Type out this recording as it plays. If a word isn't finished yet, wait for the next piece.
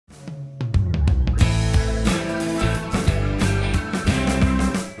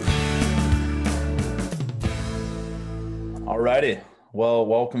Alrighty. Well,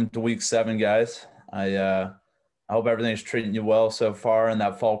 welcome to week 7, guys. I hope everything's treating you well so far and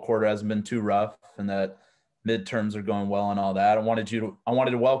that fall quarter hasn't been too rough and that midterms are going well and all that. I wanted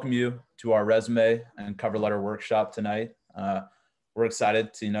to welcome you to our resume and cover letter workshop tonight. We're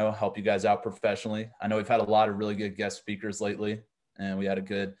excited to, help you guys out professionally. I know we've had a lot of really good guest speakers lately, and we had a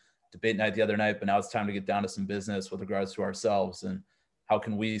good debate night the other night, but now it's time to get down to some business with regards to ourselves and how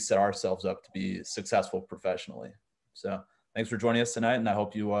can we set ourselves up to be successful professionally. So thanks for joining us tonight, and I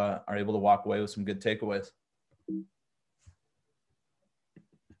hope you are able to walk away with some good takeaways.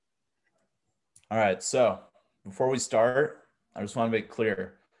 All right, so before we start, I just want to make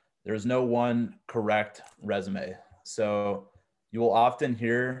clear, there's no one correct resume. So you will often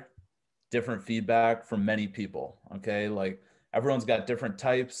hear different feedback from many people, okay? Like everyone's got different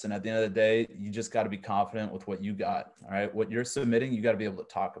types, and at the end of the day, you just got to be confident with what you got, all right? What you're submitting, you got to be able to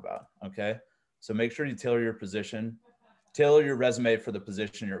talk about, okay? So make sure you tailor your resume for the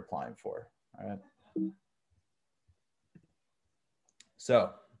position you're applying for, all right? So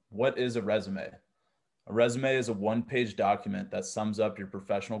what is a resume? A resume is a one-page document that sums up your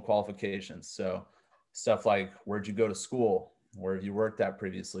professional qualifications. So stuff like, where'd you go to school? Where have you worked at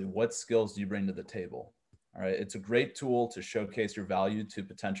previously? What skills do you bring to the table? All right, it's a great tool to showcase your value to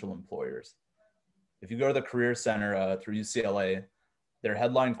potential employers. If you go to the Career Center through UCLA, their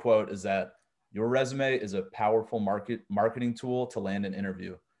headline quote is that your resume is a powerful marketing tool to land an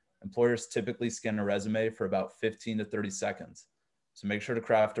interview. Employers typically scan a resume for about 15 to 30 seconds. So make sure to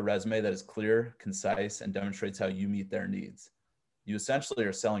craft a resume that is clear, concise, and demonstrates how you meet their needs. You essentially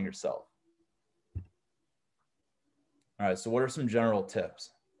are selling yourself. All right, so what are some general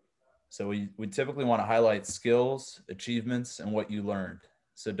tips? So we typically want to highlight skills, achievements, and what you learned.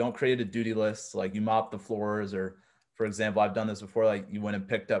 So don't create a duty list like you mop the floors, or for example, I've done this before, like you went and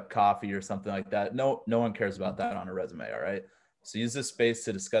picked up coffee or something like that. No one cares about that on a resume, all right? So use this space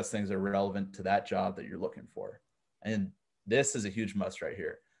to discuss things that are relevant to that job that you're looking for. And this is a huge must right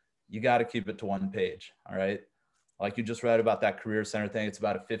here. You got to keep it to one page, all right? Like you just read about that Career Center thing, it's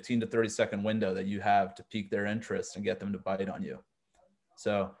about a 15 to 30 second window that you have to pique their interest and get them to bite on you.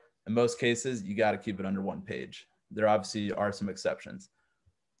 So in most cases, you got to keep it under one page. There obviously are some exceptions.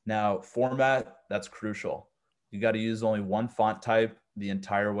 Now, format, that's crucial. You got to use only one font type the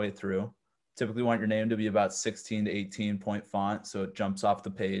entire way through. Typically want your name to be about 16 to 18 point font, so it jumps off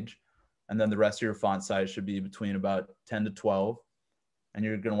the page. And then the rest of your font size should be between about 10 to 12. And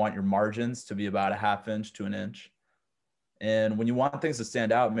you're going to want your margins to be about a ½ inch to an inch. And when you want things to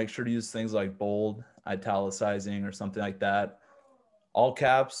stand out, make sure to use things like bold, italicizing, or something like that. All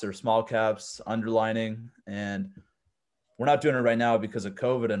caps or small caps, underlining. And we're not doing it right now because of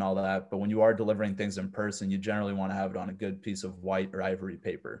COVID and all that, but when you are delivering things in person, you generally want to have it on a good piece of white or ivory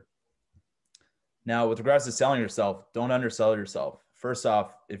paper. Now, with regards to selling yourself, don't undersell yourself. First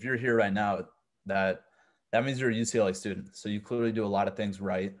off, if you're here right now, that means you're a UCLA student. So you clearly do a lot of things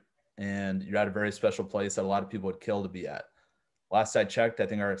right, and you're at a very special place that a lot of people would kill to be at. Last I checked, I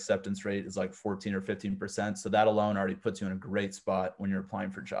think our acceptance rate is like 14 or 15%. So that alone already puts you in a great spot when you're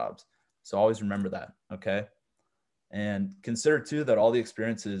applying for jobs. So always remember that, okay? And consider too that all the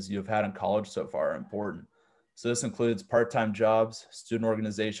experiences you've had in college so far are important. So this includes part-time jobs, student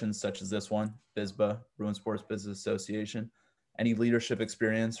organizations such as this one, BSBA, Bruin Sports Business Association, any leadership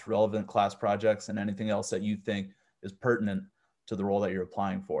experience, relevant class projects, and anything else that you think is pertinent to the role that you're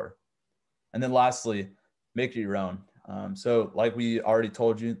applying for. And then lastly, make it your own. So like we already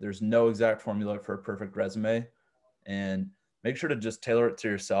told you, there's no exact formula for a perfect resume, and make sure to just tailor it to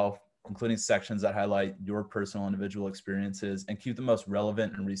yourself, including sections that highlight your personal individual experiences, and keep the most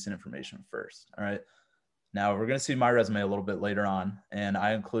relevant and recent information first. All right. Now we're going to see my resume a little bit later on, and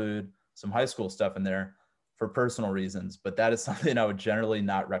I include some high school stuff in there for personal reasons, but that is something I would generally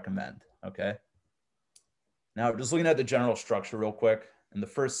not recommend. Okay. Now just looking at the general structure real quick. In the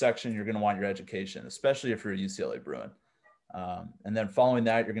first section, you're going to want your education, especially if you're a UCLA Bruin. And then following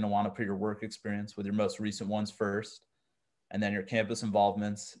that, you're going to want to put your work experience with your most recent ones first, and then your campus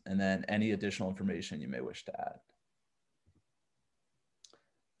involvements, and then any additional information you may wish to add.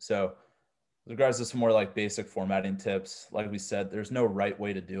 So with regards to some more like basic formatting tips, like we said, there's no right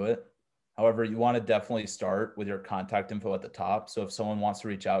way to do it. However, you want to definitely start with your contact info at the top. So if someone wants to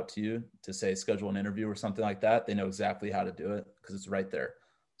reach out to you to say schedule an interview or something like that, they know exactly how to do it because it's right there.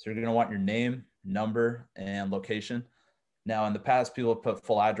 So you're going to want your name, number, and location. Now, in the past, people have put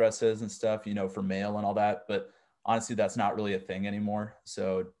full addresses and stuff, for mail and all that, but honestly, that's not really a thing anymore.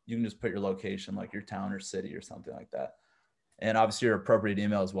 So you can just put your location, like your town or city or something like that. And obviously your appropriate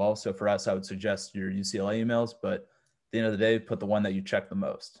email as well. So for us, I would suggest your UCLA emails, but at the end of the day, put the one that you check the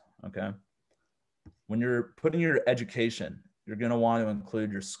most. Okay. When you're putting your education, you're going to want to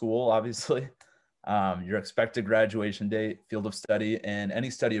include your school, obviously, your expected graduation date, field of study, and any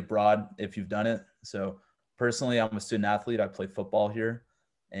study abroad if you've done it. So personally, I'm a student athlete. I play football here,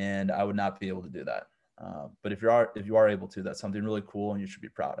 and I would not be able to do that. But if you are able to, that's something really cool, and you should be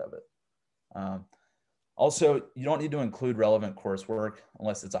proud of it. Also, you don't need to include relevant coursework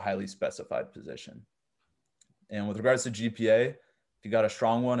unless it's a highly specified position. And with regards to GPA, if you got a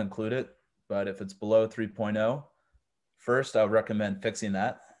strong one, include it. But if it's below 3.0, first, I would recommend fixing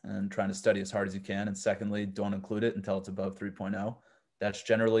that and trying to study as hard as you can. And secondly, don't include it until it's above 3.0. That's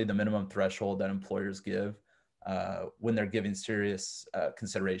generally the minimum threshold that employers give when they're giving serious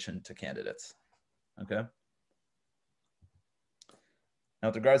consideration to candidates. Okay. Now,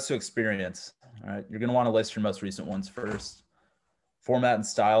 with regards to experience, all right, you're going to want to list your most recent ones first. Format and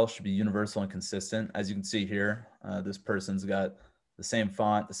style should be universal and consistent. As you can see here, this person's got the same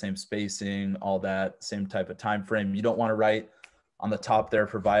font, the same spacing, all that, same type of time frame. You don't want to write on the top there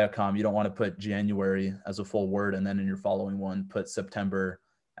for Viacom, you don't want to put January as a full word, and then in your following one, put September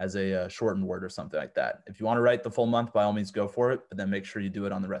as a shortened word or something like that. If you want to write the full month, by all means, go for it, but then make sure you do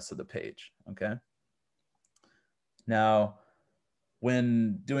it on the rest of the page, okay? Now,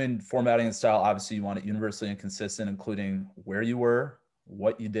 when doing formatting and style, obviously you want it universally and consistent, including where you were,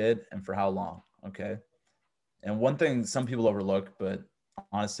 what you did, and for how long, okay? And one thing some people overlook, but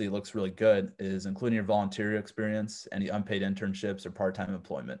honestly it looks really good, is including your volunteer experience, any unpaid internships or part-time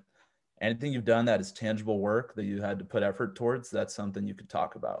employment. Anything you've done that is tangible work that you had to put effort towards, that's something you could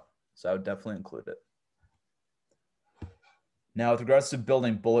talk about. So I would definitely include it. Now, with regards to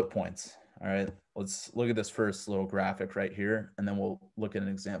building bullet points, all right, let's look at this first little graphic right here, and then we'll look at an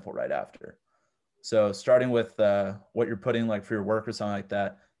example right after. So starting with what you're putting like for your work or something like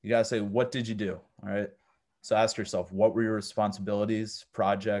that, you gotta say, what did you do, all right? So ask yourself, what were your responsibilities,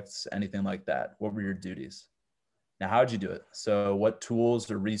 projects, anything like that? What were your duties? Now, how'd you do it? So what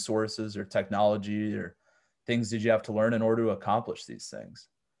tools or resources or technology or things did you have to learn in order to accomplish these things?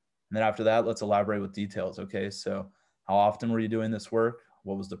 And then after that, let's elaborate with details, okay? So how often were you doing this work?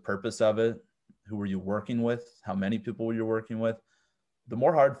 What was the purpose of it? Who were you working with? How many people were you working with? The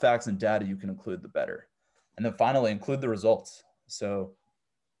more hard facts and data you can include, the better. And then finally, include the results. So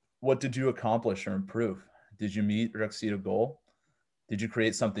what did you accomplish or improve? Did you meet or exceed a goal? Did you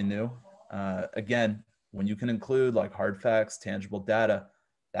create something new? Again, when you can include like hard facts, tangible data,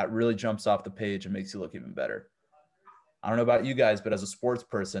 that really jumps off the page and makes you look even better. I don't know about you guys, but as a sports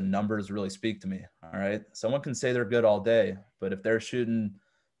person, numbers really speak to me, all right? Someone can say they're good all day, but if they're shooting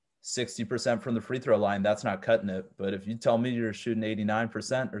 60% from the free throw line, that's not cutting it. But if you tell me you're shooting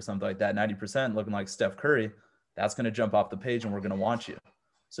 89% or something like that, 90%, looking like Steph Curry, that's going to jump off the page and we're going to want you.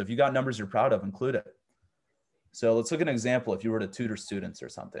 So if you got numbers you're proud of, include it. So let's look at an example if you were to tutor students or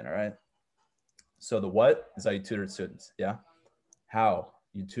something, all right? So the what is how you tutored students, yeah? How?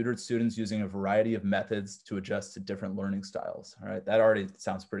 You tutored students using a variety of methods to adjust to different learning styles, all right? That already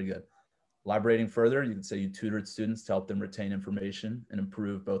sounds pretty good. Elaborating further, you can say you tutored students to help them retain information and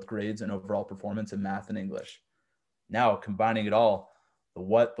improve both grades and overall performance in math and English. Now, combining it all, the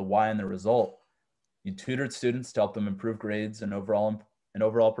what, the why, and the result, you tutored students to help them improve grades and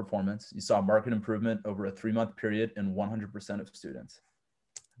overall performance. You saw marked improvement over a 3-month period in 100% of students.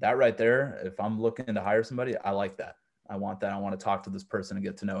 That right there, if I'm looking to hire somebody, I like that. I want that. I want to talk to this person and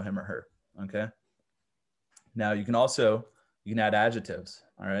get to know him or her, okay? Now, you can add adjectives,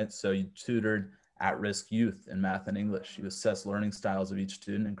 all right? So you tutored at-risk youth in math and English. You assessed learning styles of each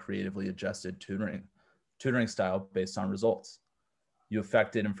student and creatively adjusted tutoring style based on results. You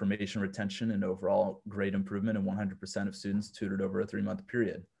affected information retention and overall grade improvement in 100% of students tutored over a 3-month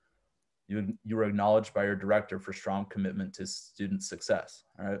period. You were acknowledged by your director for strong commitment to student success,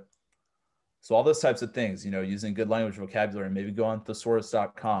 all right? So all those types of things, using good language vocabulary, maybe go on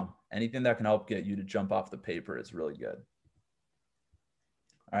thesaurus.com. Anything that can help get you to jump off the paper is really good.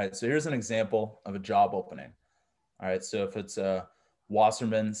 All right, so here's an example of a job opening. All right, so if it's a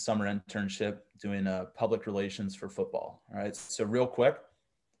Wasserman summer internship doing public relations for football. All right, so real quick,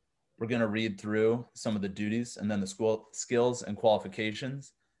 we're gonna read through some of the duties and then the school skills and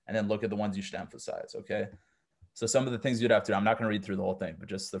qualifications, and then look at the ones you should emphasize, okay? So some of the things you'd have to, I'm not gonna read through the whole thing, but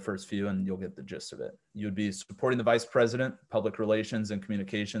just the first few and you'll get the gist of it. You would be supporting the vice president, public relations and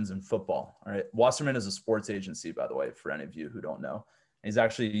communications in football, all right? Wasserman is a sports agency, by the way, for any of you who don't know. He's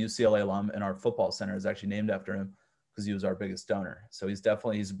actually a UCLA alum, and our football center is actually named after him because he was our biggest donor. So he's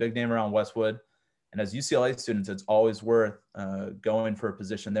a big name around Westwood. And as UCLA students, it's always worth going for a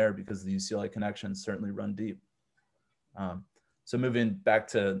position there because the UCLA connections certainly run deep. So moving back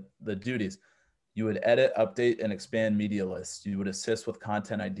to the duties, You would edit, update, and expand media lists. You would assist with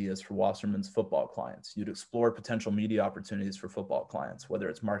content ideas for Wasserman's football clients. You'd explore potential media opportunities for football clients, whether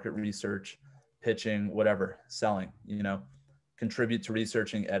it's market research, pitching, whatever, selling, contribute to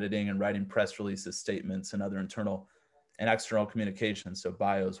researching, editing, and writing press releases, statements, and other internal and external communications. So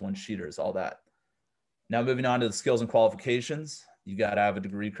bios, one-sheeters, all that. Now moving on to the skills and qualifications. You got to have a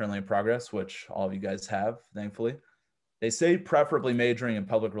degree currently in progress, which all of you guys have, thankfully. They say preferably majoring in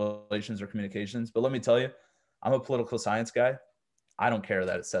public relations or communications, but let me tell you, I'm a political science guy. I don't care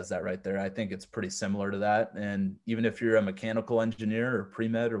that it says that right there. I think it's pretty similar to that. And even if you're a mechanical engineer or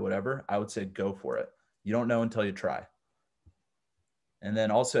pre-med or whatever, I would say go for it. You don't know until you try. And then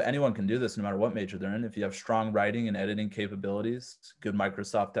also anyone can do this no matter what major they're in. If you have strong writing and editing capabilities, good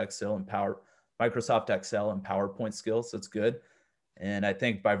Microsoft Excel and PowerPoint skills, that's good. And I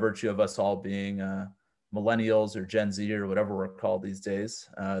think by virtue of us all being millennials or Gen Z or whatever we're called these days,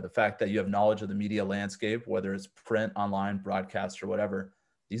 the fact that you have knowledge of the media landscape, whether it's print, online, broadcast, or whatever,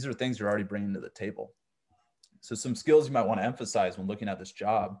 these are things you're already bringing to the table. So some skills you might want to emphasize when looking at this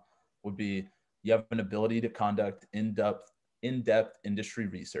job would be you have an ability to conduct in-depth industry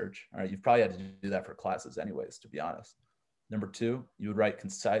research. All right, you've probably had to do that for classes anyways, to be honest. Number 2, you would write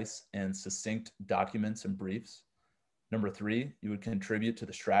concise and succinct documents and briefs. Number 3, you would contribute to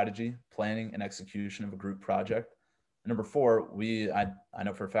the strategy, planning, and execution of a group project. And number 4, I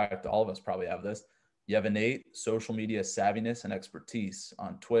know for a fact all of us probably have this. You have innate social media savviness and expertise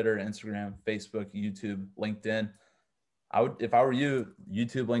on Twitter, Instagram, Facebook, YouTube, LinkedIn. If I were you,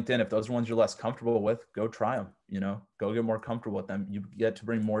 YouTube, LinkedIn, if those are ones you're less comfortable with, go try them, go get more comfortable with them. You get to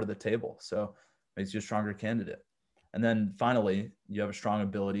bring more to the table. So it makes you a stronger candidate. And then finally, you have a strong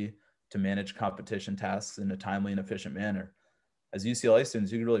ability to manage competition tasks in a timely and efficient manner. As UCLA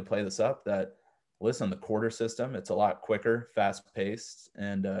students, you can really play this up that, listen, the quarter system, it's a lot quicker, fast paced,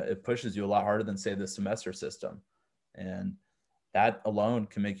 and it pushes you a lot harder than say the semester system. And that alone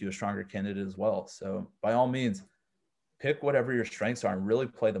can make you a stronger candidate as well. So by all means, pick whatever your strengths are and really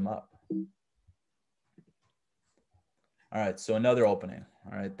play them up. All right, so another opening.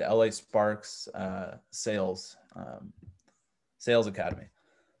 All right, the LA Sparks Sales Academy.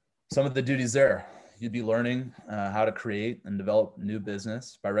 Some of the duties there, you'd be learning how to create and develop new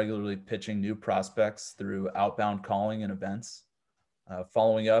business by regularly pitching new prospects through outbound calling and events,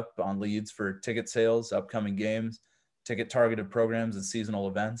 following up on leads for ticket sales, upcoming games, ticket targeted programs and seasonal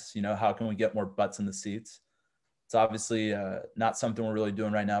events. How can we get more butts in the seats? It's obviously not something we're really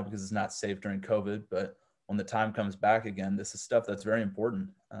doing right now because it's not safe during COVID, but when the time comes back again, this is stuff that's very important.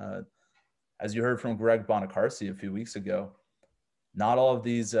 As you heard from Greg Bonacarsi a few weeks ago, not all of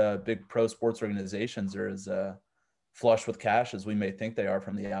these big pro sports organizations are as flush with cash as we may think they are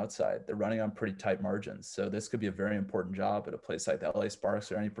from the outside. They're running on pretty tight margins. So this could be a very important job at a place like the LA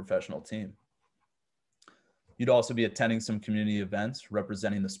Sparks or any professional team. You'd also be attending some community events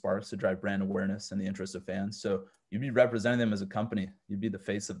representing the Sparks to drive brand awareness and the interest of fans. So you'd be representing them as a company. You'd be the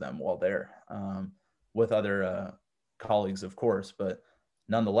face of them while there with other colleagues, of course, but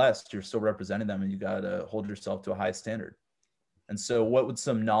nonetheless, you're still representing them and you got to hold yourself to a high standard. And so what would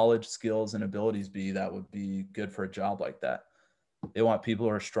some knowledge, skills, and abilities be that would be good for a job like that? They want people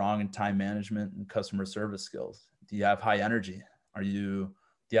who are strong in time management and customer service skills. Do you have high energy? Do you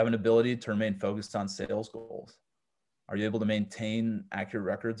have an ability to remain focused on sales goals? Are you able to maintain accurate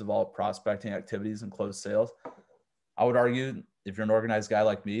records of all prospecting activities and close sales? I would argue if you're an organized guy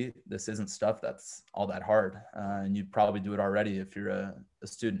like me, this isn't stuff that's all that hard. And you'd probably do it already if you're a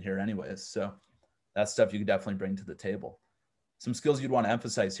student here anyways. So that's stuff you could definitely bring to the table. Some skills you'd want to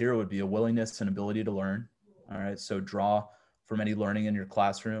emphasize here would be a willingness and ability to learn. All right, so draw from any learning in your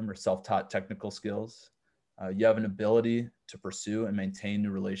classroom or self-taught technical skills. You have an ability to pursue and maintain new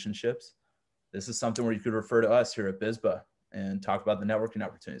relationships. This is something where you could refer to us here at BISBA and talk about the networking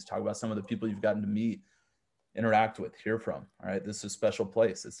opportunities, talk about some of the people you've gotten to meet, interact with, hear from. All right, this is a special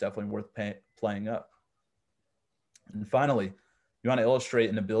place. It's definitely worth playing up. And finally, you want to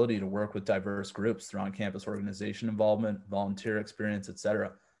illustrate an ability to work with diverse groups through on-campus organization involvement, volunteer experience, et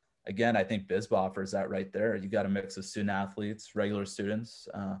cetera. Again, I think BISBA offers that right there. You got a mix of student athletes, regular students,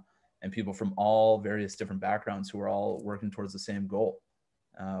 and people from all various different backgrounds who are all working towards the same goal,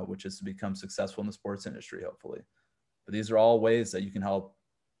 which is to become successful in the sports industry, hopefully. But these are all ways that you can help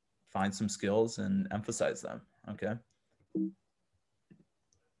find some skills and emphasize them, okay?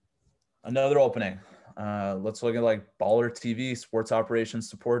 Another opening. Let's look at like Baller TV, sports operations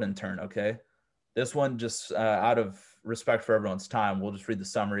support intern, okay? This one just out of respect for everyone's time, we'll just read the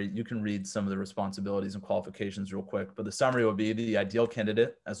summary. You can read some of the responsibilities and qualifications real quick, but the summary would be the ideal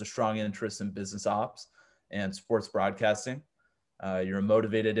candidate has a strong interest in business ops and sports broadcasting. You're a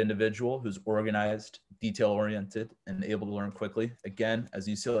motivated individual who's organized, detail-oriented, and able to learn quickly. Again, as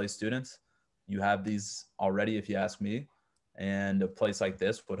UCLA students, you have these already, if you ask me, and a place like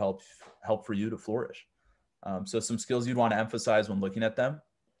this would help for you to flourish. So some skills you'd want to emphasize when looking at them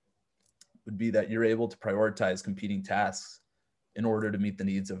would be that you're able to prioritize competing tasks in order to meet the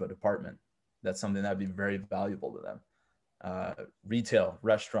needs of a department. That's something that'd be very valuable to them. Retail,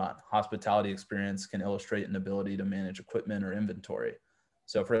 restaurant, hospitality experience can illustrate an ability to manage equipment or inventory.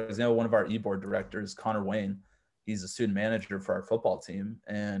 So for example, one of our e-board directors, Connor Wayne, he's a student manager for our football team,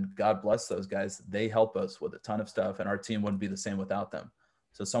 and God bless those guys. They help us with a ton of stuff, and our team wouldn't be the same without them.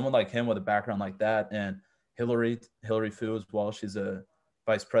 So someone like him with a background like that, and Hillary Fu as well, she's a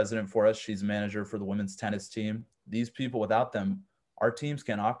vice president for us. She's a manager for the women's tennis team. These people, without them, our teams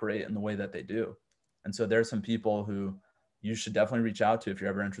can't operate in the way that they do. And so there's some people who you should definitely reach out to if you're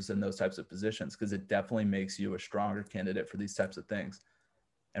ever interested in those types of positions, because it definitely makes you a stronger candidate for these types of things.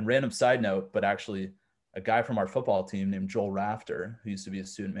 And random side note, but actually a guy from our football team named Joel Rafter, who used to be a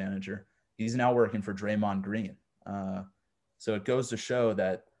student manager, he's now working for Draymond Green. So it goes to show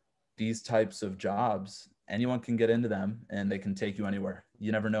that these types of jobs, anyone can get into them and they can take you anywhere.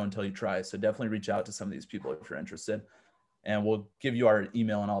 You never know until you try. So definitely reach out to some of these people if you're interested. And we'll give you our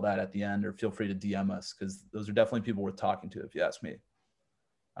email and all that at the end, or feel free to DM us, because those are definitely people worth talking to if you ask me.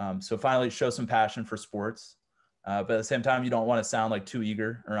 So finally, show some passion for sports. But at the same time, you don't want to sound like too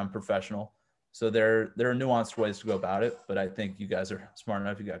eager or unprofessional. So there are nuanced ways to go about it, but I think you guys are smart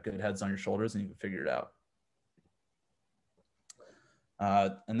enough. You got good heads on your shoulders and you can figure it out.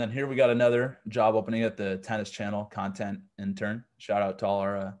 And then here we got another job opening at the Tennis Channel content intern. Shout out to all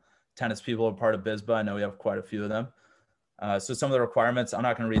our tennis people who are part of BISBA. I know we have quite a few of them. So some of the requirements, I'm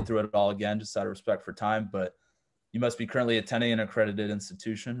not going to read through it all again, just out of respect for time, but you must be currently attending an accredited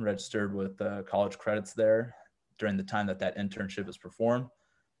institution, registered with college credits there during the time that that internship is performed.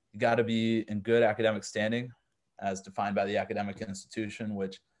 You got to be in good academic standing as defined by the academic institution,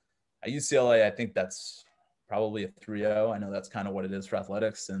 which at UCLA, I think that's probably a 3.0. I know that's kind of what it is for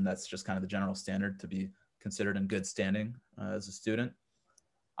athletics, and that's just kind of the general standard to be considered in good standing as a student.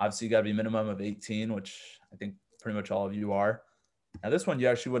 Obviously, you got to be a minimum of 18, which I think pretty much all of you are. Now, this one, you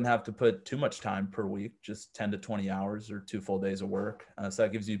actually wouldn't have to put too much time per week, just 10 to 20 hours or 2 full days of work. So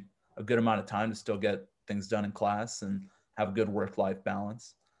that gives you a good amount of time to still get things done in class and have a good work-life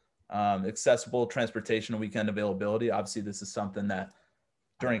balance. Accessible transportation and weekend availability. Obviously, this is something that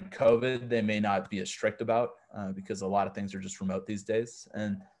during COVID, they may not be as strict about because a lot of things are just remote these days.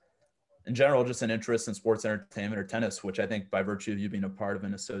 And in general, just an interest in sports entertainment or tennis, which I think by virtue of you being a part of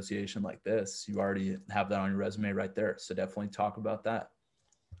an association like this, you already have that on your resume right there. So definitely talk about that.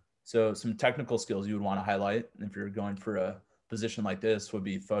 So some technical skills you would want to highlight if you're going for a position like this would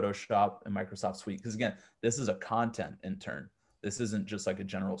be Photoshop and Microsoft Suite. Because again, this is a content intern. This isn't just like a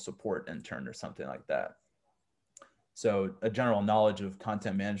general support intern or something like that. So a general knowledge of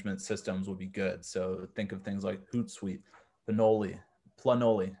content management systems would be good. So think of things like Hootsuite,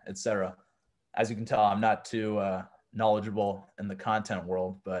 Planoly, etc. As you can tell, I'm not too knowledgeable in the content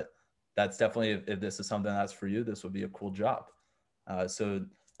world, but that's definitely, if this is something that's for you, this would be a cool job. So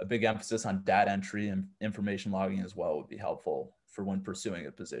a big emphasis on data entry and information logging as well would be helpful for when pursuing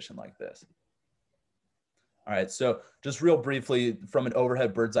a position like this. All right, so just real briefly from an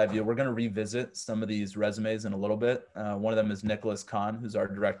overhead bird's eye view, we're going to revisit some of these resumes in a little bit. One of them is Nicholas Kahn, who's our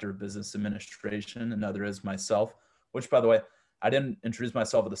Director of Business Administration. Another is myself, which, by the way, I didn't introduce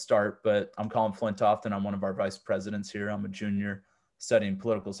myself at the start, but I'm Colin Flintoft, and I'm one of our vice presidents here. I'm a junior studying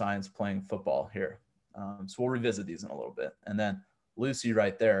political science, playing football here. So we'll revisit these in a little bit. And then Lucy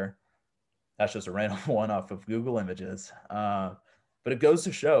right there, that's just a random one off of Google Images. But it goes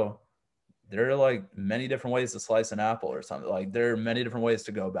to show there are like many different ways to slice an apple or something. Like there are many different ways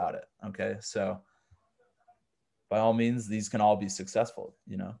to go about it. Okay. So by all means, these can all be successful,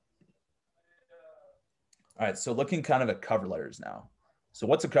 you know? All right. So looking kind of at cover letters now. So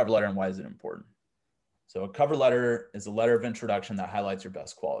what's a cover letter and why is it important? So a cover letter is a letter of introduction that highlights your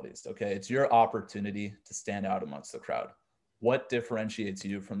best qualities. Okay. It's your opportunity to stand out amongst the crowd. What differentiates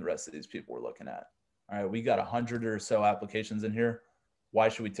you from the rest of these people we're looking at? All right. We got 100 or so applications in here. Why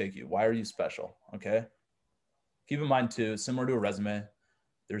should we take you? Why are you special? Okay. Keep in mind too, similar to a resume,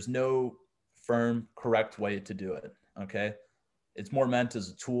 there's no firm, correct way to do it. Okay. It's more meant as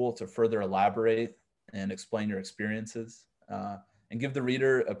a tool to further elaborate and explain your experiences and give the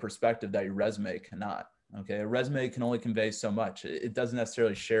reader a perspective that your resume cannot. Okay. A resume can only convey so much. It doesn't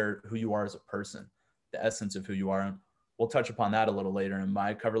necessarily share who you are as a person, the essence of who you are. And we'll touch upon that a little later in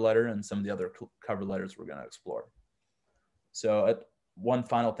my cover letter and some of the other cover letters we're going to explore. So one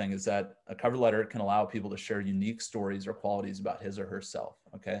final thing is that a cover letter can allow people to share unique stories or qualities about his or herself.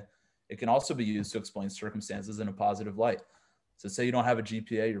 Okay. It can also be used to explain circumstances in a positive light. So say you don't have a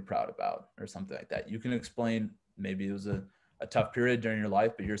GPA you're proud about or something like that. You can explain maybe it was a tough period during your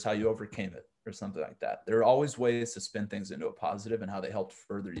life, but here's how you overcame it or something like that. There are always ways to spin things into a positive and how they helped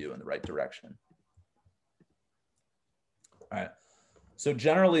further you in the right direction. All right. So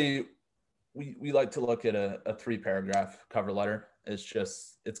generally, we like to look at a 3-paragraph cover letter.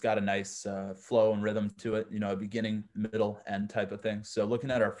 It's got a nice flow and rhythm to it, a beginning, middle, end type of thing. So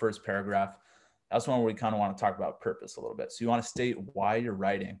looking at our first paragraph, that's one where we kind of want to talk about purpose a little bit. So you want to state why you're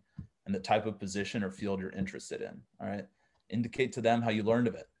writing and the type of position or field you're interested in. All right. Indicate to them how you learned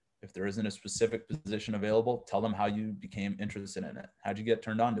of it. If there isn't a specific position available, tell them how you became interested in it. How'd you get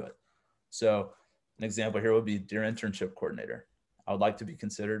turned on to it? So an example here would be Dear Internship Coordinator. I would like to be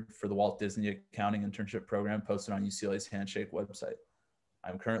considered for the Walt Disney Accounting Internship Program posted on UCLA's Handshake website.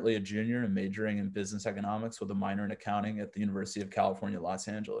 I'm currently a junior and majoring in business economics with a minor in accounting at the University of California, Los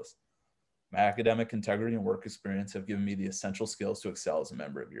Angeles. My academic integrity and work experience have given me the essential skills to excel as a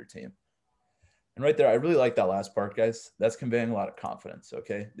member of your team. And right there, I really like that last part, guys. That's conveying a lot of confidence,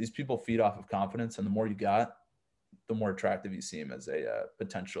 okay? These people feed off of confidence, and the more you got, the more attractive you seem as a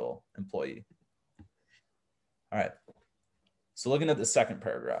potential employee. All right. So looking at the second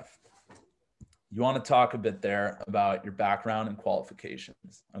paragraph, you want to talk a bit there about your background and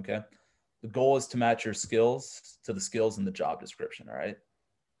qualifications, okay? The goal is to match your skills to the skills in the job description, all right?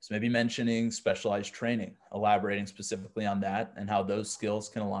 So maybe mentioning specialized training, elaborating specifically on that and how those skills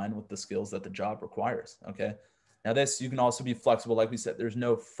can align with the skills that the job requires, okay? Now this, you can also be flexible. Like we said, there's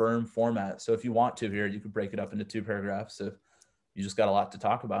no firm format. So if you want to here, you could break it up into 2 paragraphs if you just got a lot to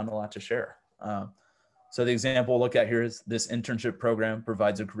talk about and a lot to share. So the example we'll look at here is this internship program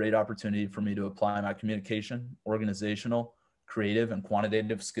provides a great opportunity for me to apply my communication, organizational, creative, and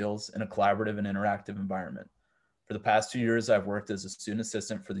quantitative skills in a collaborative and interactive environment. For the past 2 years, I've worked as a student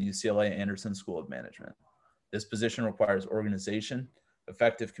assistant for the UCLA Anderson School of Management. This position requires organization,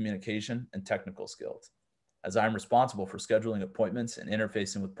 effective communication, and technical skills, as I'm responsible for scheduling appointments and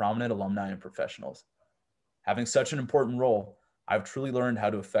interfacing with prominent alumni and professionals. Having such an important role, I've truly learned how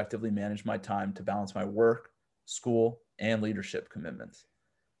to effectively manage my time to balance my work, school, and leadership commitments.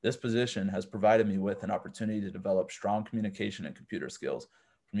 This position has provided me with an opportunity to develop strong communication and computer skills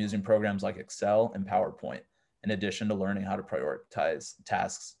from using programs like Excel and PowerPoint, in addition to learning how to prioritize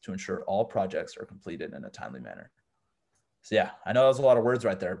tasks to ensure all projects are completed in a timely manner. So yeah, I know that was a lot of words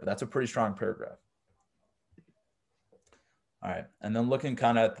right there, but that's a pretty strong paragraph. All right, and then looking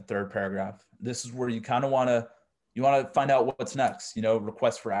kind of at the third paragraph, this is where you kind of want to find out what's next,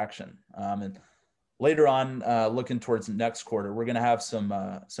 request for action. And later on, looking towards next quarter, we're going to have some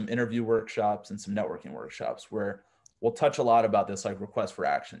interview workshops and some networking workshops where we'll touch a lot about this, like request for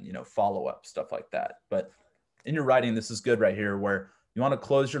action, follow-up, stuff like that. But in your writing, this is good right here, where you want to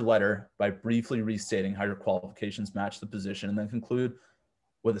close your letter by briefly restating how your qualifications match the position, and then conclude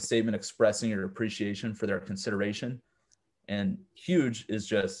with a statement expressing your appreciation for their consideration. And huge is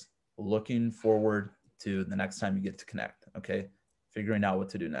just looking forward to the next time you get to connect, okay? Figuring out what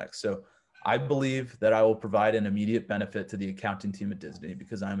to do next. So I believe that I will provide an immediate benefit to the accounting team at Disney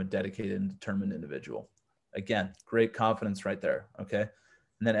because I'm a dedicated and determined individual. Again, great confidence right there, okay?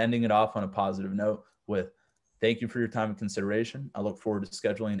 And then ending it off on a positive note with, thank you for your time and consideration. I look forward to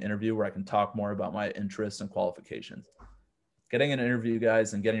scheduling an interview where I can talk more about my interests and qualifications. Getting an interview,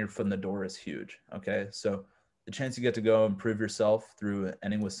 guys, and getting your foot in the door is huge, okay? So the chance you get to go improve yourself through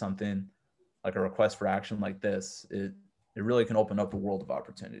ending with something like a request for action like this, it really can open up a world of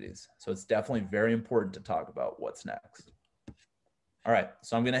opportunities. So it's definitely very important to talk about what's next. All right,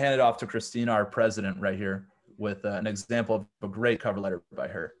 so I'm going to hand it off to Christina, our president, right here, with an example of a great cover letter by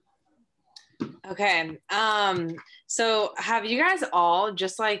her. Okay. So have you guys all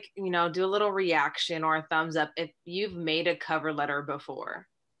just do a little reaction or a thumbs up if you've made a cover letter before,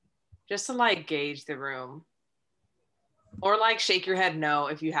 just to gauge the room, or shake your head no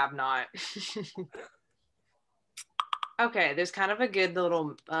if you have not. Okay, there's kind of a good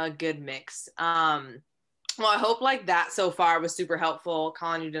little good mix. Well, I hope that so far was super helpful.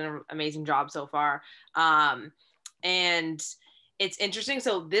 Colin, you did an amazing job so far. And it's interesting.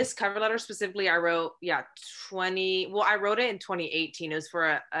 So this cover letter specifically, I wrote, I wrote it in 2018. It was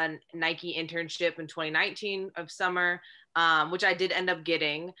for a Nike internship in 2019 of summer, which I did end up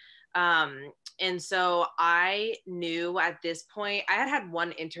getting. And so I knew at this point, I had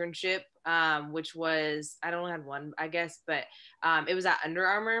one internship, which was, I don't have one, I guess, but it was at Under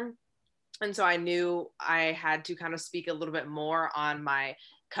Armour. And so I knew I had to kind of speak a little bit more on my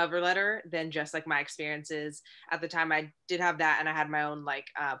cover letter than just like my experiences. At the time I did have that, and I had my own like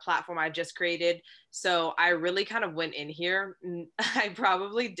platform I just created. So I really kind of went in here.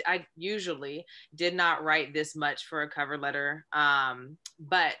 I usually did not write this much for a cover letter,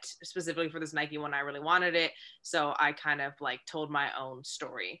 but specifically for this Nike one, I really wanted it. So I kind of like told my own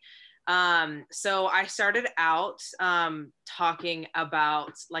story. So I started out talking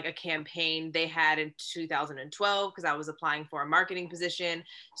about like a campaign they had in 2012 because I was applying for a marketing position.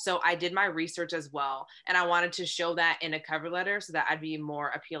 So I did my research as well, and I wanted to show that in a cover letter so that I'd be a more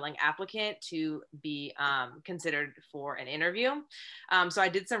appealing applicant to be considered for an interview. So I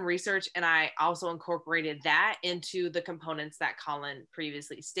did some research, and I also incorporated that into the components that Colin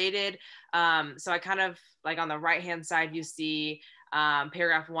previously stated. So I kind of like on the right hand side, you see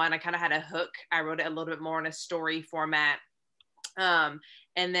paragraph 1, I kind of had a hook. I wrote it a little bit more in a story format. And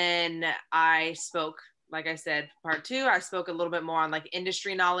then I spoke, like I said, part 2, I spoke a little bit more on like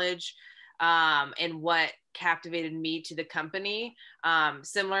industry knowledge and what captivated me to the company.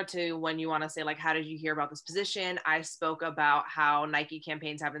 Similar to when you want to say like, how did you hear about this position? I spoke about how Nike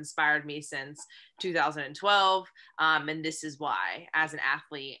campaigns have inspired me since 2012. And this is why as an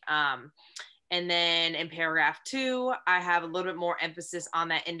athlete. And then in paragraph 2, I have a little bit more emphasis on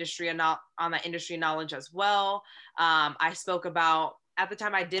that industry knowledge as well. I spoke about, at the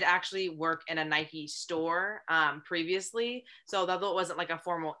time I did actually work in a Nike store previously. So although it wasn't like a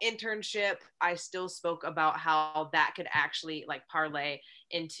formal internship, I still spoke about how that could actually like parlay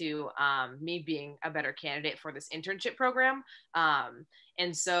into me being a better candidate for this internship program.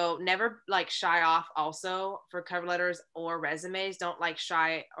 And so never like shy off also for cover letters or resumes. Don't like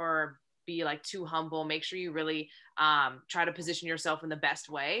shy or be like too humble. Make sure you really try to position yourself in the best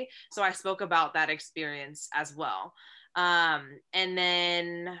way. So I spoke about that experience as well. And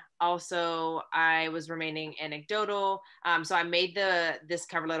then also I was remaining anecdotal. So I made this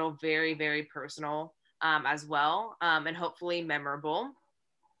cover letter very, very personal as well, and hopefully memorable.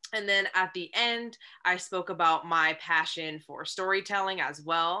 And then at the end, I spoke about my passion for storytelling as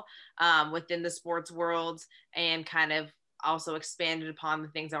well within the sports world, and kind of also expanded upon the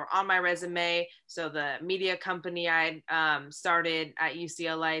things that were on my resume. So the media company I started at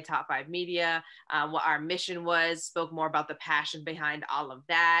UCLA, Top 5 Media, what our mission was, spoke more about the passion behind all of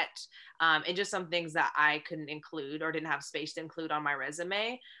that, and just some things that I couldn't include or didn't have space to include on my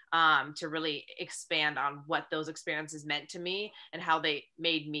resume, to really expand on what those experiences meant to me and how they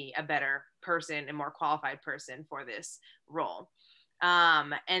made me a better person and more qualified person for this role.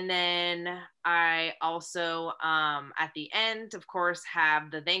 And then I also, at the end, of course,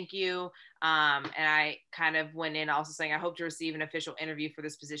 have the thank you. And I kind of went in also saying, I hope to receive an official interview for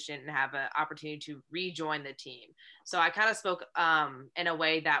this position and have an opportunity to rejoin the team. So I kind of spoke in a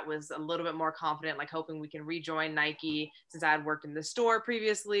way that was a little bit more confident, like hoping we can rejoin Nike since I had worked in the store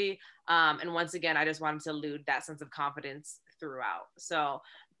previously. And once again, I just wanted to elude that sense of confidence throughout. So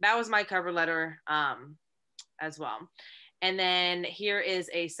that was my cover letter as well. And then here is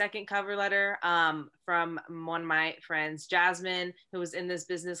a second cover letter from one of my friends, Jasmine, who was in this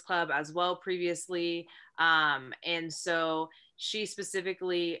business club as well previously. And so she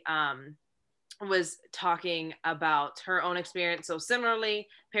specifically was talking about her own experience. So similarly,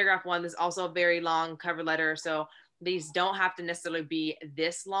 paragraph 1 is also a very long cover letter. So these don't have to necessarily be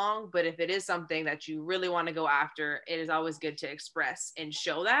this long, but if it is something that you really want to go after, it is always good to express and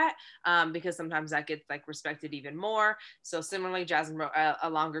show that, because sometimes that gets like respected even more. So similarly, Jasmine wrote a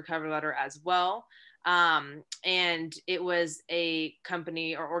longer cover letter as well. And it was a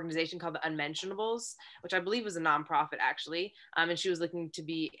company or organization called the Unmentionables, which I believe was a nonprofit actually. And she was looking to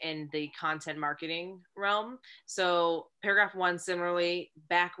be in the content marketing realm. So paragraph 1, similarly,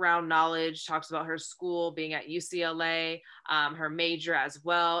 background knowledge, talks about her school being at UCLA, her major as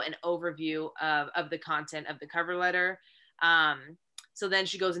well, an overview of the content of the cover letter. So then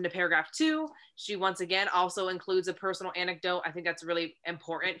she goes into paragraph 2. She once again also includes a personal anecdote. I think that's really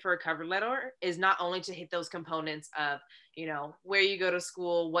important for a cover letter, is not only to hit those components of, you know, where you go to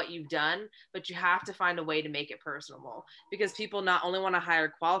school, what you've done, but you have to find a way to make it personable, because people not only want to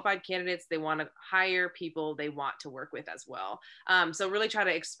hire qualified candidates, they want to hire people they want to work with as well. So really try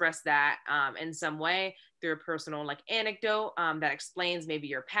to express that in some way through a personal like anecdote that explains maybe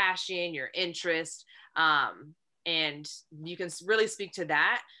your passion, your interest, and you can really speak to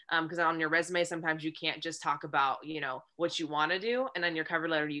that, because on your resume sometimes you can't just talk about, you know, what you want to do, and on your cover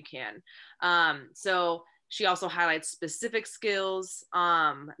letter you can. So she also highlights specific skills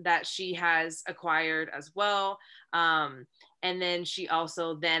that she has acquired as well, and then she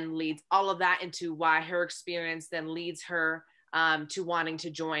also then leads all of that into why her experience then leads her to wanting to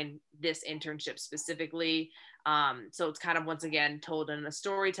join this internship specifically. So it's kind of, once again, told in a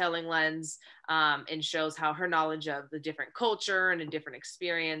storytelling lens, and shows how her knowledge of the different culture and a different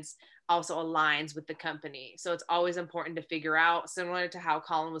experience also aligns with the company. So it's always important to figure out, similar to how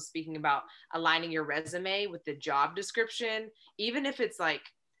Colin was speaking about aligning your resume with the job description, even if it's like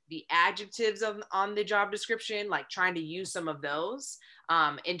the adjectives on the job description, like trying to use some of those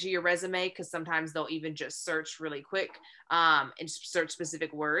into your resume, because sometimes they'll even just search really quick and search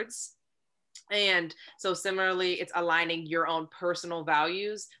specific words. And so similarly, it's aligning your own personal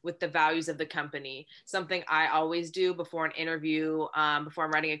values with the values of the company. Something I always do before an interview, before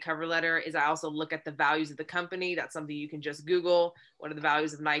I'm writing a cover letter, is I also look at the values of the company. That's something you can just Google. What are the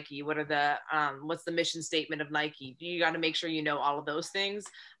values of Nike? What are the, what's the mission statement of Nike? You got to make sure you know all of those things,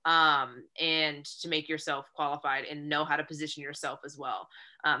 and to make yourself qualified and know how to position yourself as well.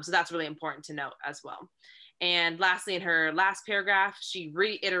 So that's really important to note as well. And lastly, in her last paragraph, she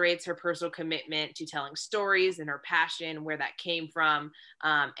reiterates her personal commitment to telling stories and her passion, where that came from.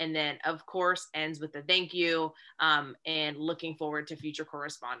 And then, of course, ends with a thank you, and looking forward to future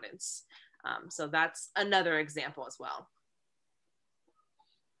correspondence. So that's another example as well.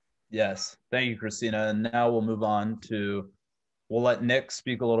 Yes. Thank you, Christina. And now we'll move on to, we'll let Nick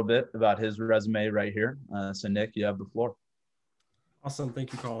speak a little bit about his resume right here. So Nick, you have the floor. Awesome.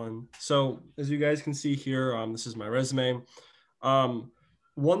 Thank you, Colin. So as you guys can see here, this is my resume.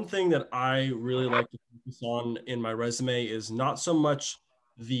 One thing that I really like to focus on in my resume is not so much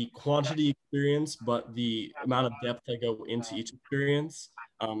the quantity experience, but the amount of depth I go into each experience.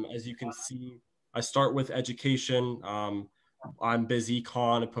 As you can see, I start with education. I'm biz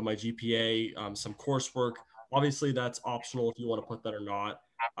econ, I put my GPA, some coursework. Obviously, that's optional if you want to put that or not.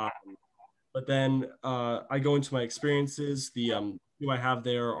 But then I go into my experiences. The who I have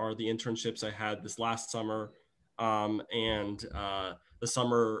there are the internships I had this last summer, and the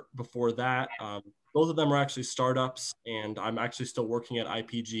summer before that. Both of them are actually startups, and I'm actually still working at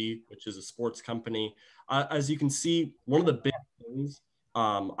IPG, which is a sports company. As you can see, one of the big things,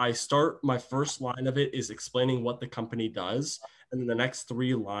 I start, my first line of it is explaining what the company does. And then the next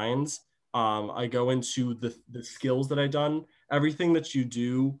 3 lines, I go into the skills that I've done. Everything that you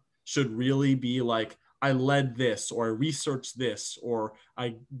do should really be like, I led this, or I researched this, or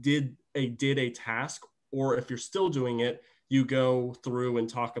I did a task. Or if you're still doing it, you go through and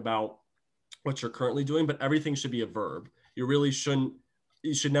talk about what you're currently doing, but everything should be a verb. You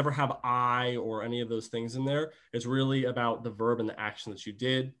should never have I or any of those things in there. It's really about the verb and the action that you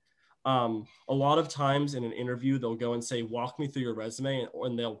did. A lot of times in an interview, they'll go and say, walk me through your resume,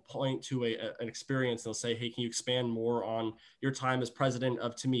 and they'll point to an experience. They'll say, hey, can you expand more on your time as president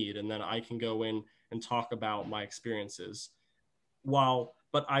of Tamid? And then I can go in and talk about my experiences.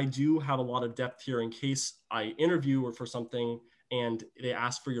 But I do have a lot of depth here in case I interview for something and they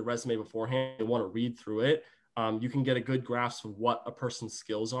ask for your resume beforehand, they want to read through it. You can get a good grasp of what a person's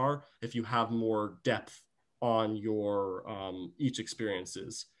skills are if you have more depth on your each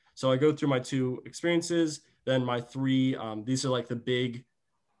experiences. So I go through my 2 experiences, then my 3, these are like the big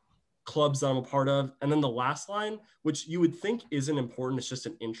clubs that I'm a part of. And then the last line, which you would think isn't important, it's just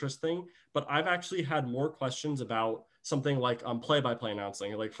an interest thing, but I've actually had more questions about something like play-by-play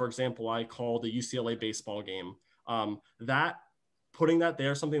announcing. Like, for example, I called a UCLA baseball game. Putting that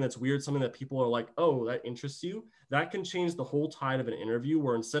there, something that's weird, something that people are like, oh, that interests you, that can change the whole tide of an interview,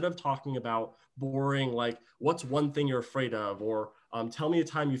 where instead of talking about boring, like, what's one thing you're afraid of, or tell me a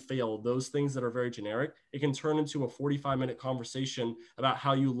time you failed, those things that are very generic, it can turn into a 45-minute conversation about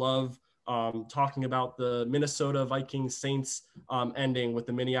how you love talking about the Minnesota Vikings Saints ending with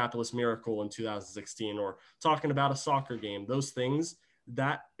the Minneapolis Miracle in 2016, or talking about a soccer game. Those things,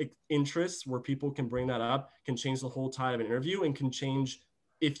 that interest where people can bring that up, can change the whole tide of an interview and can change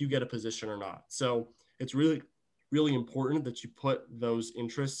if you get a position or not. So it's really, really important that you put those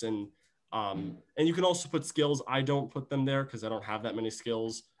interests in. And you can also put skills. I don't put them there because I don't have that many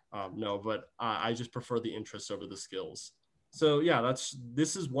skills. But I just prefer the interests over the skills. So yeah,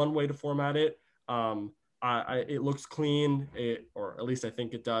 this is one way to format it. It looks clean, or at least I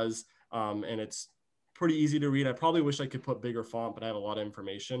think it does. And it's pretty easy to read. I probably wish I could put bigger font, but I have a lot of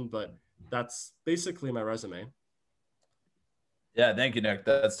information, but that's basically my resume. Yeah, thank you, Nick.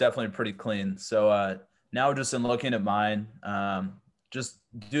 That's definitely pretty clean. So now just in looking at mine, just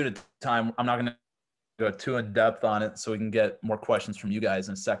due to time, I'm not going to go too in depth on it so we can get more questions from you guys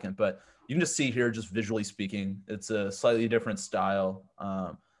in a second, but you can just see here, just visually speaking, it's a slightly different style.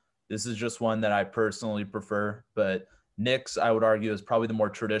 This is just one that I personally prefer, but Nick's, I would argue, is probably the more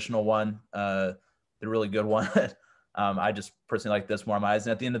traditional one, the really good one. I just personally like this more in my eyes.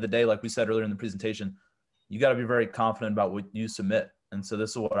 And at the end of the day, like we said earlier in the presentation, you got to be very confident about what you submit. And so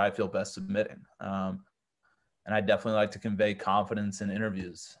this is what I feel best submitting. And I definitely like to convey confidence in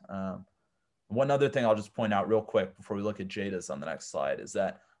interviews. One other thing I'll just point out real quick before we look at Jada's on the next slide is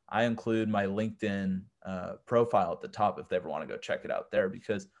that I include my LinkedIn profile at the top if they ever want to go check it out there,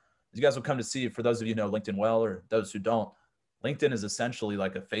 because as you guys will come to see, for those of you who know LinkedIn well or those who don't, LinkedIn is essentially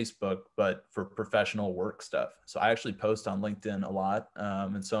like a Facebook, but for professional work stuff. So I actually post on LinkedIn a lot,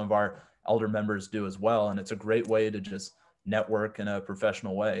 and some of our elder members do as well. And it's a great way to just network in a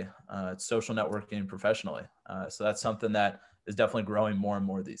professional way. It's social networking professionally. So that's something that is definitely growing more and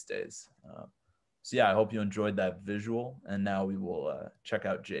more these days. So yeah, I hope you enjoyed that visual. And now we will check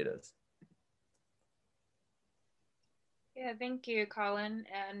out Jada's. Yeah, thank you, Colin.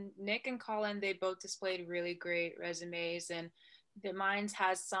 And Nick and Colin, they both displayed really great resumes, and the mine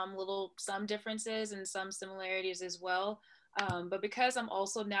has some differences and some similarities as well. But because I'm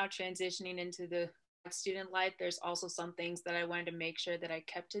also now transitioning into the student life, there's also some things that I wanted to make sure that I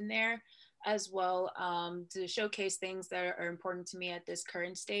kept in there as well, to showcase things that are important to me at this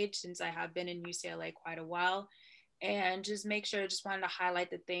current stage, since I have been in UCLA quite a while. And just make sure, just wanted to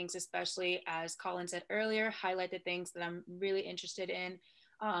highlight the things, especially as Colin said earlier, highlight the things that I'm really interested in,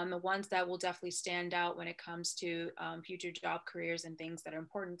 the ones that will definitely stand out when it comes to future job careers and things that are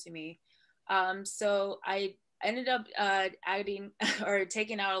important to me. So I ended up adding or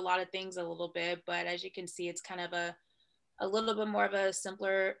taking out a lot of things a little bit, but as you can see, it's kind of a little bit more of a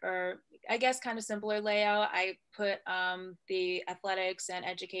simpler, or I guess kind of simpler layout. I put the athletics and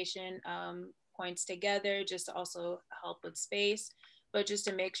education points together just to also help with space, but just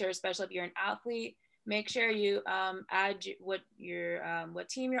to make sure, especially if you're an athlete, make sure you add what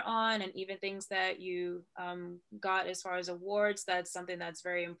team you're on, and even things that you got as far as awards. That's something that's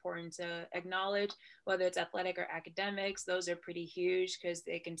very important to acknowledge, whether it's athletic or academics. Those are pretty huge because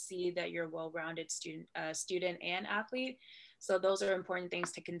they can see that you're a well-rounded student and athlete. So those are important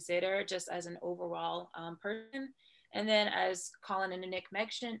things to consider just as an overall person. And then, as Colin and Nick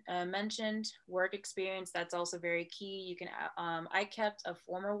mentioned, work experience, that's also very key. You can, I kept a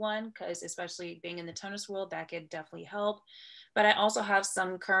former one because, especially being in the tennis world, that could definitely help. But I also have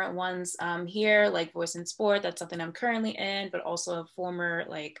some current ones here, like Voice in Sport. That's something I'm currently in, but also a former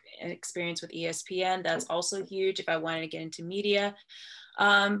experience with ESPN. That's also huge if I wanted to get into media.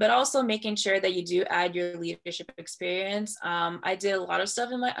 But also making sure that you do add your leadership experience. I did a lot of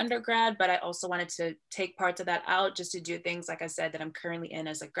stuff in my undergrad, but I also wanted to take parts of that out just to do things, like I said, that I'm currently in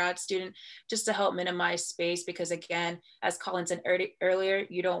as a grad student, just to help minimize space. Because again, as Colin said earlier,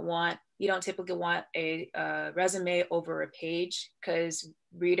 you don't typically want a resume over a page, because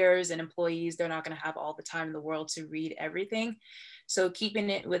readers and employees, they're not going to have all the time in the world to read everything. So keeping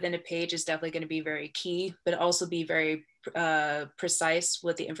it within a page is definitely going to be very key, but also be very precise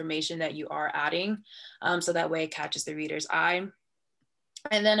with the information that you are adding, so that way it catches the reader's eye.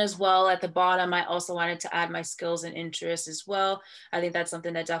 And then as well at the bottom, I also wanted to add my skills and interests as well. I think that's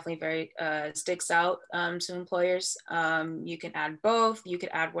something that definitely very sticks out to employers. You can add both, you could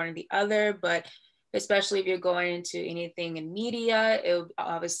add one or the other, but especially if you're going into anything in media, it would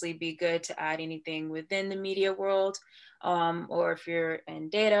obviously be good to add anything within the media world, or if you're in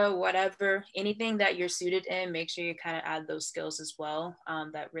data, whatever, anything that you're suited in, make sure you kind of add those skills as well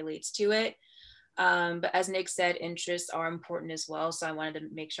that relates to it. But as Nick said, interests are important as well. So I wanted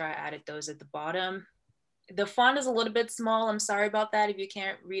to make sure I added those at the bottom. The font is a little bit small. I'm sorry about that if you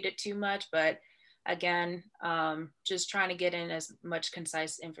can't read it too much, but again, just trying to get in as much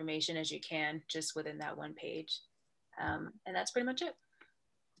concise information as you can just within that one page. And that's pretty much it.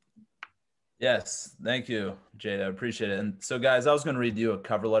 Yes, thank you, Jada. I appreciate it. And so guys, I was going to read you a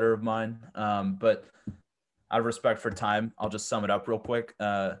cover letter of mine, but out of respect for time, I'll just sum it up real quick.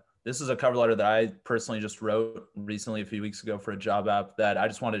 This is a cover letter that I personally just wrote recently, a few weeks ago, for a job app that I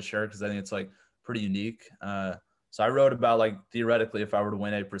just wanted to share because I think it's pretty unique. So I wrote about theoretically, if I were to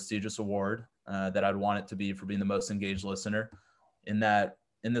win a prestigious award, that I'd want it to be for being the most engaged listener. In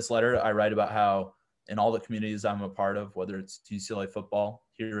this letter, I write about how in all the communities I'm a part of, whether it's UCLA football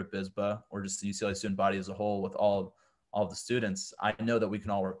here at BSBA or just the UCLA student body as a whole, with all of the students, I know that we can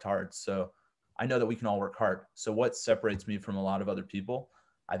all work hard. So I know that we can all work hard. So what separates me from a lot of other people?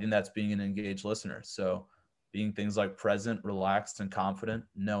 I think that's being an engaged listener. So being things like present, relaxed, and confident,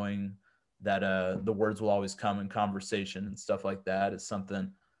 knowing that the words will always come in conversation and stuff like that is something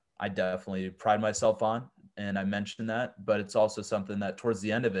I definitely pride myself on. And I mentioned that, but it's also something that towards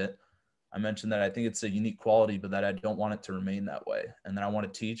the end of it, I mentioned that I think it's a unique quality, but that I don't want it to remain that way. And that I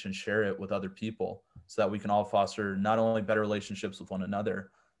want to teach and share it with other people so that we can all foster not only better relationships with one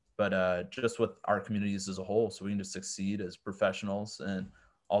another, but just with our communities as a whole, so we can just succeed as professionals and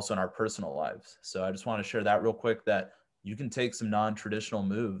also in our personal lives. So I just want to share that real quick, that you can take some non-traditional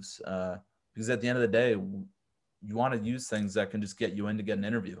moves because at the end of the day, you want to use things that can just get you in to get an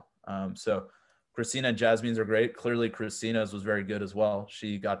interview. So Christina and Jasmine's are great. Clearly Christina's was very good as well.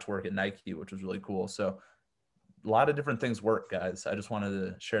 She got to work at Nike, which was really cool. So a lot of different things work, guys. I just wanted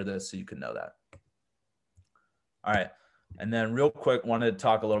to share this so you can know that. All right. And then real quick, wanted to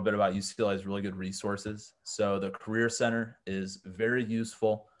talk a little bit about UCLA's really good resources. So the Career Center is very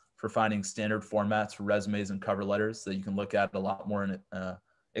useful for finding standard formats for resumes and cover letters that you can look at a lot more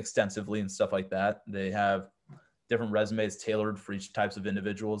extensively and stuff like that. They have different resumes tailored for each types of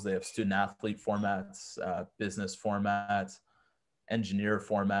individuals. They have student athlete formats, business formats, engineer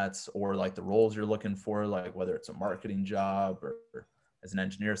formats, or like the roles you're looking for, like whether it's a marketing job or as an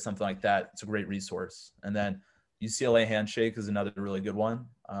engineer, something like that. It's a great resource. And then UCLA Handshake is another really good one.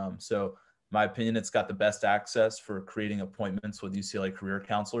 So in my opinion, it's got the best access for creating appointments with UCLA career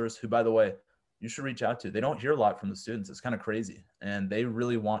counselors, who, by the way, you should reach out to. They don't hear a lot from the students. It's kind of crazy, and they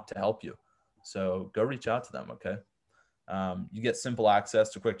really want to help you. So go reach out to them, okay? You get simple access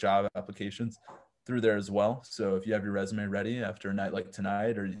to quick job applications through there as well. So if you have your resume ready after a night like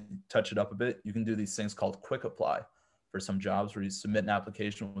tonight, or you touch it up a bit, you can do these things called quick apply for some jobs where you submit an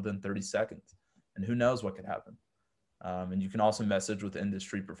application within 30 seconds. And who knows what could happen. And you can also message with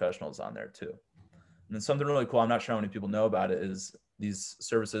industry professionals on there too. And then something really cool, I'm not sure how many people know about it, is these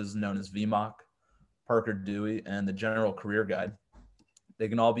services known as VMOC, Parker Dewey, and the General Career Guide. They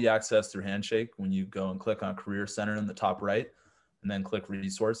can all be accessed through Handshake when you go and click on Career Center in the top right, and then click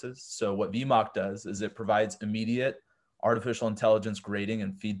Resources. So what VMOC does is it provides immediate artificial intelligence grading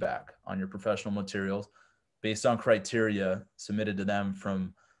and feedback on your professional materials based on criteria submitted to them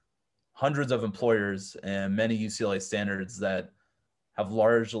from hundreds of employers and many UCLA standards that have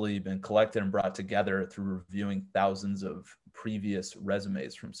largely been collected and brought together through reviewing thousands of previous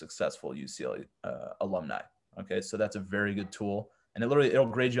resumes from successful UCLA alumni. Okay, so that's a very good tool. And it'll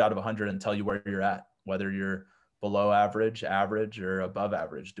grade you out of 100 and tell you where you're at, whether you're below average, average, or above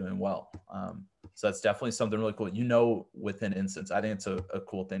average, doing well. So that's definitely something really cool. You know, within instance, I think it's a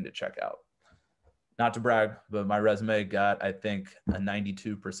cool thing to check out. Not to brag, but my resume got, I think, a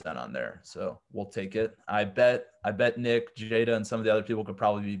 92% on there. So we'll take it. I bet Nick, Jada, and some of the other people could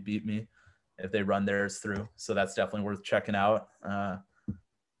probably beat me if they run theirs through. So that's definitely worth checking out.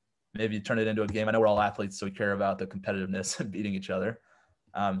 Maybe turn it into a game. I know we're all athletes, so we care about the competitiveness and beating each other.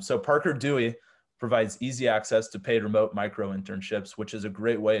 So Parker Dewey provides easy access to paid remote micro internships, which is a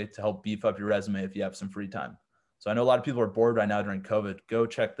great way to help beef up your resume if you have some free time. So I know a lot of people are bored right now during COVID. Go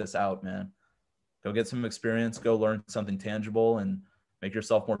check this out, man. Go get some experience, go learn something tangible, and make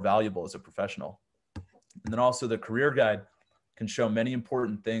yourself more valuable as a professional. And then also the career guide can show many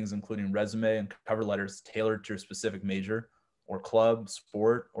important things, including resume and cover letters tailored to your specific major or club,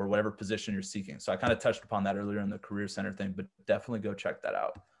 sport, or whatever position you're seeking. So I kind of touched upon that earlier in the Career Center thing, but definitely go check that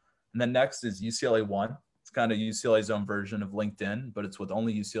out. And then next is UCLA One. It's kind of UCLA's own version of LinkedIn, but it's with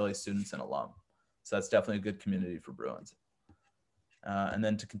only UCLA students and alum. So that's definitely a good community for Bruins. And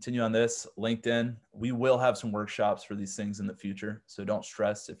then to continue on this, LinkedIn, we will have some workshops for these things in the future. So don't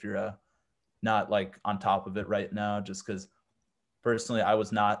stress if you're not like on top of it right now, just because personally, I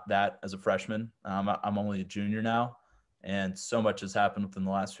was not that as a freshman. I'm only a junior now, and so much has happened within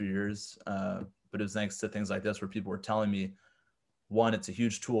the last few years. But it was thanks to things like this where people were telling me, one, it's a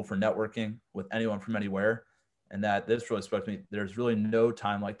huge tool for networking with anyone from anywhere. And that this really spoke to me. There's really no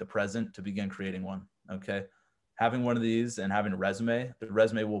time like the present to begin creating one. Okay. Having one of these and having a resume, the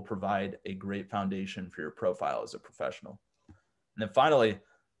resume will provide a great foundation for your profile as a professional. And then finally, I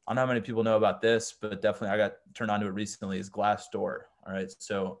don't know how many people know about this, but definitely I got turned on to it recently, is Glassdoor. All right.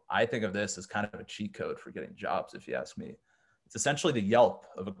 So I think of this as kind of a cheat code for getting jobs, if you ask me. It's essentially the Yelp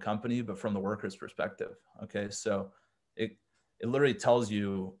of a company, but from the worker's perspective. Okay. So it literally tells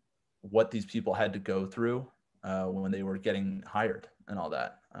you what these people had to go through when they were getting hired and all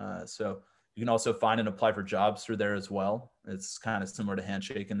that. So you can also find and apply for jobs through there as well. It's kind of similar to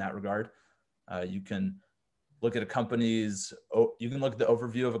Handshake in that regard. You can look at a company's, you can look at the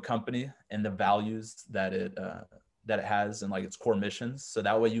overview of a company and the values that it has and like its core missions. So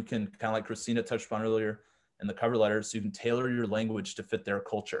that way you can kind of like Christina touched upon earlier in the cover letter. So you can tailor your language to fit their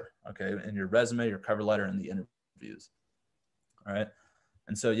culture. Okay. And your resume, your cover letter, and the interviews. All right.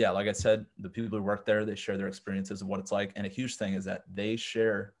 And so, yeah, like I said, the people who work there, they share their experiences of what it's like. And a huge thing is that they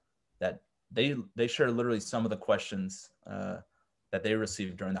share literally some of the questions that they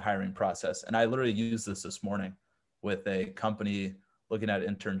received during the hiring process. And I literally used this morning with a company looking at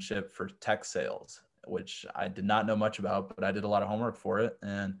internship for tech sales, which I did not know much about, but I did a lot of homework for it.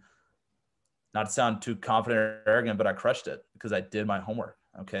 And not to sound too confident or arrogant, but I crushed it because I did my homework.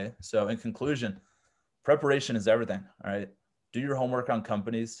 Okay. So in conclusion, preparation is everything. All right. Do your homework on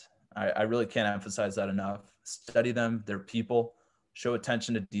companies. I really can't emphasize that enough. Study them, their people, show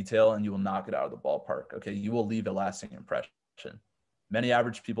attention to detail, and you will knock it out of the ballpark. Okay. You will leave a lasting impression. Many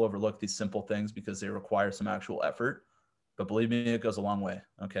average people overlook these simple things because they require some actual effort, but believe me, it goes a long way.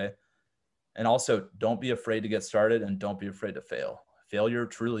 Okay. And also, don't be afraid to get started and don't be afraid to fail. Failure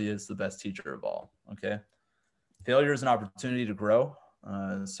truly is the best teacher of all. Okay. Failure is an opportunity to grow.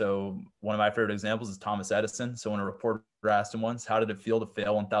 So one of my favorite examples is Thomas Edison. So when a reporter asked him once, how did it feel to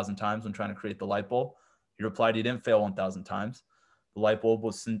fail 1,000 times when trying to create the light bulb? He replied, he didn't fail 1,000 times. The light bulb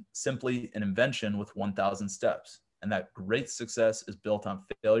was simply an invention with 1,000 steps. And that great success is built on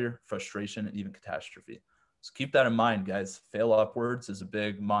failure, frustration, and even catastrophe. So keep that in mind, guys. Fail upwards is a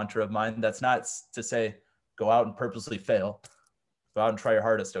big mantra of mine. That's not to say go out and purposely fail. Go out and try your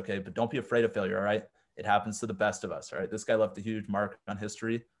hardest, okay? But don't be afraid of failure, all right? It happens to the best of us, all right? This guy left a huge mark on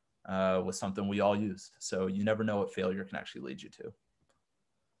history with something we all used. So you never know what failure can actually lead you to.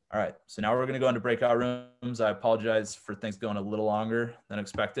 All right, so now we're gonna go into breakout rooms. I apologize for things going a little longer than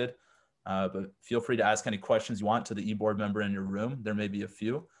expected, but feel free to ask any questions you want to the e-board member in your room. There may be a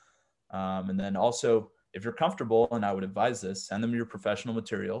few. And then also, if you're comfortable, and I would advise this, send them your professional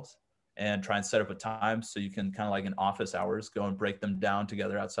materials and try and set up a time so you can kind of like in office hours, go and break them down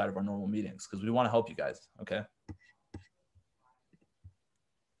together outside of our normal meetings because we want to help you guys, okay?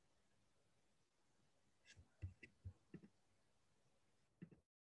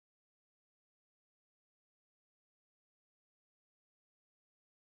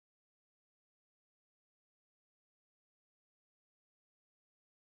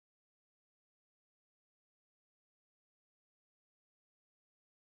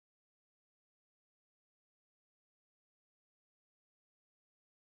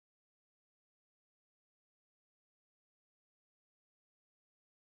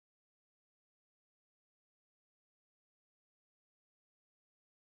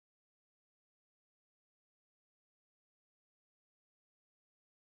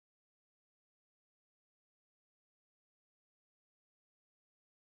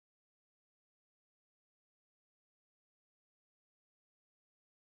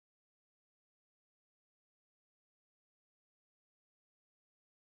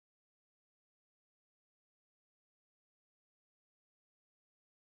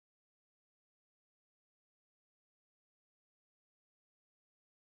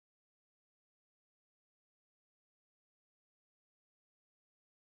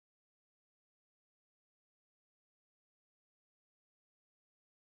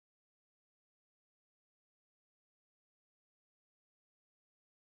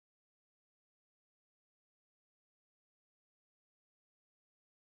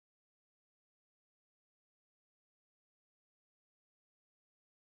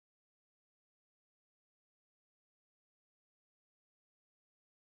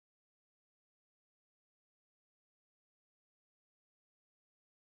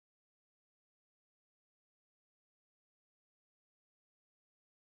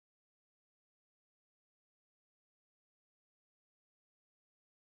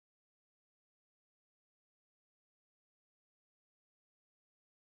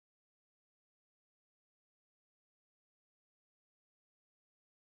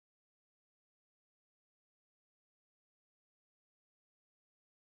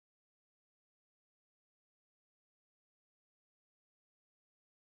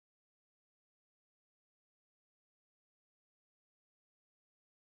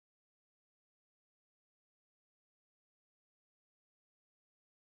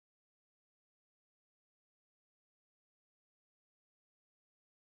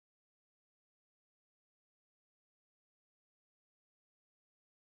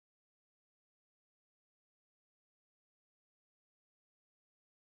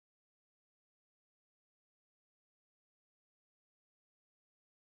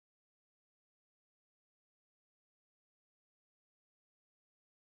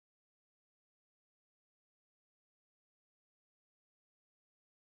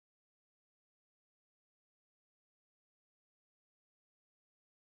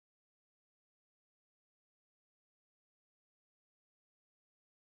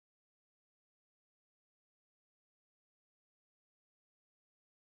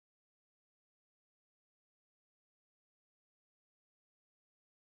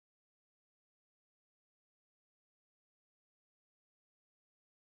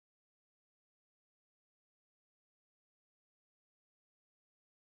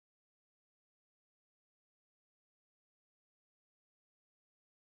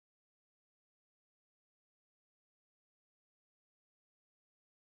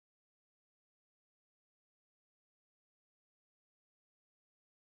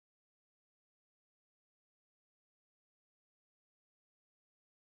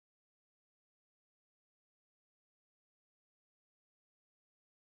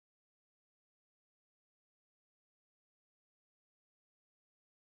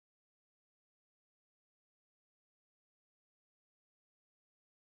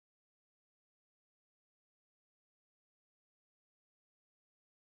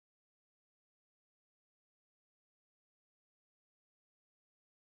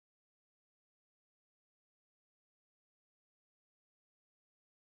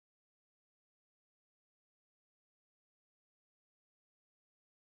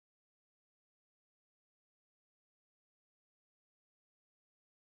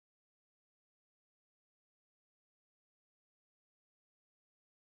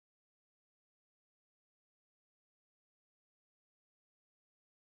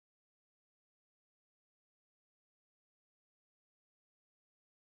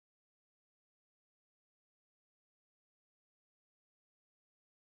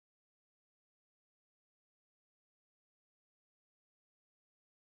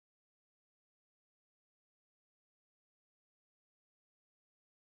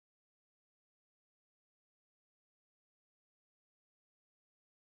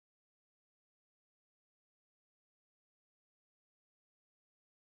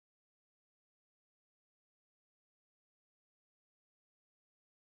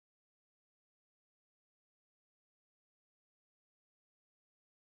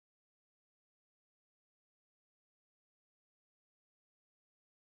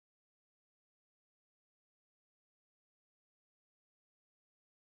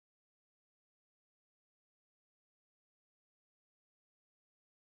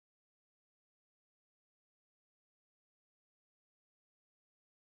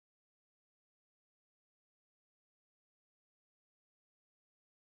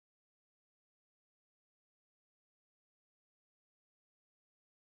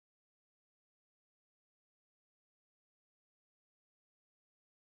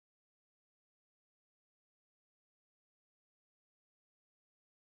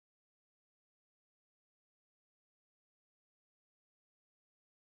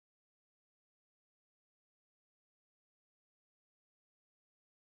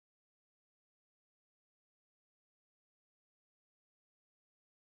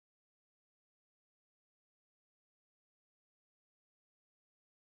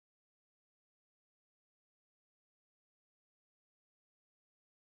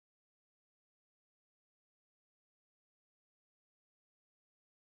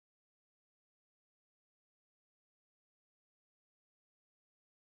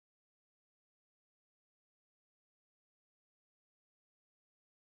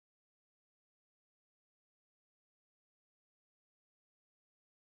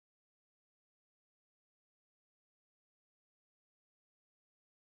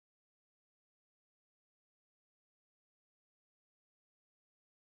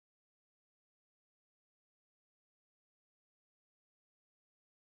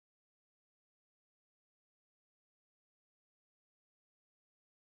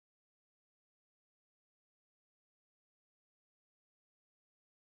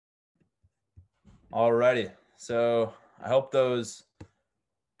 Alrighty. So I hope those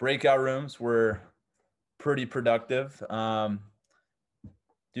breakout rooms were pretty productive.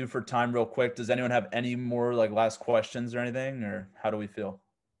 Do for time real quick. Does anyone have any more like last questions or anything, or how do we feel?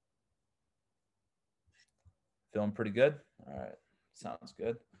 Feeling pretty good? All right. Sounds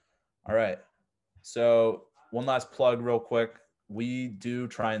good. All right. So one last plug real quick. We do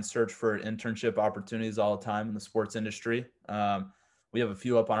try and search for internship opportunities all the time in the sports industry. We have a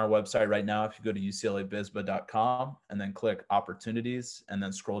few up on our website right now. If you go to uclabsba.com and then click opportunities and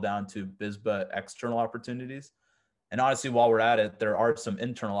then scroll down to BISBA external opportunities. And honestly, while we're at it, there are some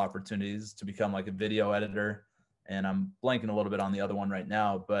internal opportunities to become like a video editor. And I'm blanking a little bit on the other one right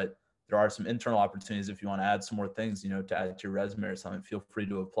now, but there are some internal opportunities. If you want to add some more things, to add to your resume or something, feel free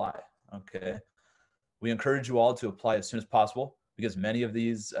to apply. Okay. We encourage you all to apply as soon as possible because many of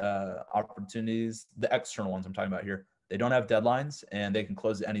these opportunities, the external ones I'm talking about here, they don't have deadlines and they can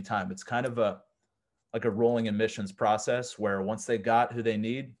close at any time. It's kind of like a rolling admissions process where once they got who they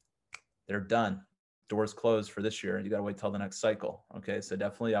need, they're done. Doors closed for this year. You got to wait till the next cycle. Okay. So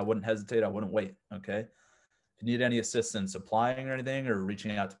definitely I wouldn't hesitate. I wouldn't wait. Okay. If you need any assistance applying or anything or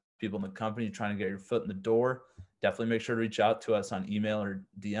reaching out to people in the company, trying to get your foot in the door, definitely make sure to reach out to us on email or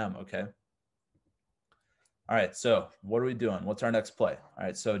DM. Okay. All right. So what are we doing? What's our next play? All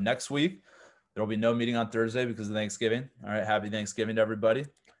right. So next week, there will be no meeting on Thursday because of Thanksgiving. All right. Happy Thanksgiving to everybody.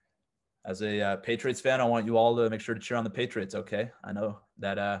 As a Patriots fan, I want you all to make sure to cheer on the Patriots. Okay. I know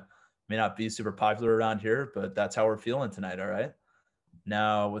that may not be super popular around here, but that's how we're feeling tonight. All right.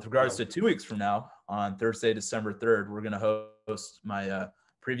 Now, with regards to 2 weeks from now, on Thursday, December 3rd, we're going to host my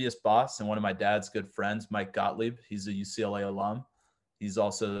previous boss and one of my dad's good friends, Mike Gottlieb. He's a UCLA alum. He's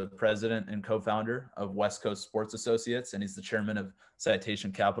also the president and co-founder of West Coast Sports Associates, and he's the chairman of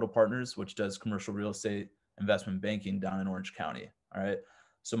Citation Capital Partners, which does commercial real estate investment banking down in Orange County. All right.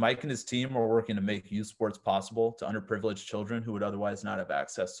 So Mike and his team are working to make youth sports possible to underprivileged children who would otherwise not have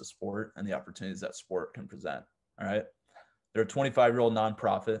access to sport and the opportunities that sport can present. All right. They're a 25-year-old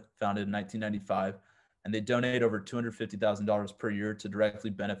nonprofit founded in 1995, and they donate over $250,000 per year to directly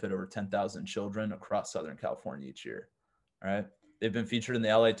benefit over 10,000 children across Southern California each year. All right. They've been featured in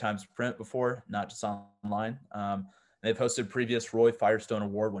the LA Times print before, not just online. They've hosted previous Roy Firestone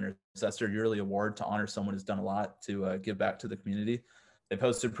Award winners. That's their yearly award to honor someone who's done a lot to give back to the community. They've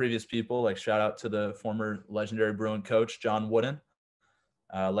hosted previous people, like shout out to the former legendary Bruin coach, John Wooden,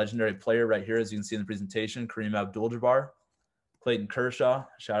 legendary player right here, as you can see in the presentation, Kareem Abdul-Jabbar, Clayton Kershaw,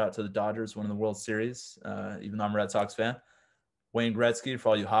 shout out to the Dodgers winning the World Series, even though I'm a Red Sox fan. Wayne Gretzky, for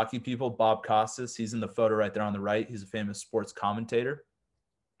all you hockey people. Bob Costas, he's in the photo right there on the right. He's a famous sports commentator.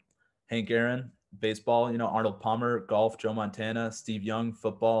 Hank Aaron, baseball, Arnold Palmer, golf, Joe Montana, Steve Young,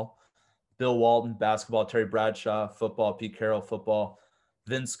 football. Bill Walton, basketball, Terry Bradshaw, football, Pete Carroll, football.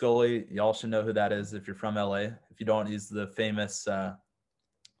 Vin Scully, y'all should know who that is if you're from LA. If you don't, he's the famous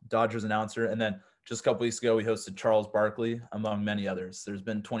Dodgers announcer. And then just a couple weeks ago, we hosted Charles Barkley, among many others. There's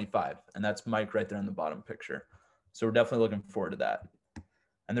been 25, and that's Mike right there in the bottom picture. So we're definitely looking forward to that.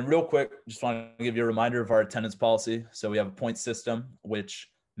 And then real quick, just want to give you a reminder of our attendance policy. So we have a point system, which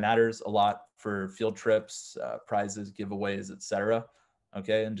matters a lot for field trips, prizes, giveaways, etc.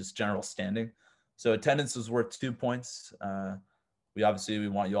 Okay, and just general standing. So attendance is worth 2 points. We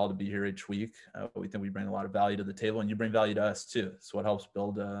want you all to be here each week. We think we bring a lot of value to the table, and you bring value to us too. So it helps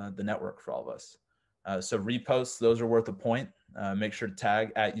build the network for all of us. So reposts, those are worth a point. Make sure to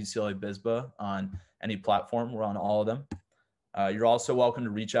tag at UCLA BISBA on any platform. We're on all of them. You're also welcome to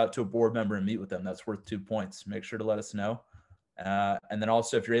reach out to a board member and meet with them. That's worth 2 points. Make sure to let us know. And then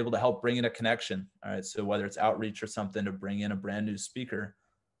also if you're able to help bring in a connection, all right, so whether it's outreach or something to bring in a brand new speaker,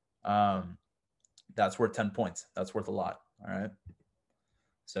 that's worth 10 points. That's worth a lot. All right.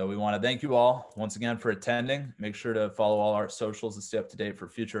 So we want to thank you all once again for attending. Make sure to follow all our socials to stay up to date for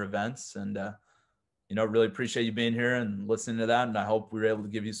future events. And, really appreciate you being here and listening to that. And I hope we were able to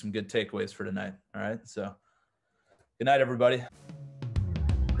give you some good takeaways for tonight. All right. So good night, everybody.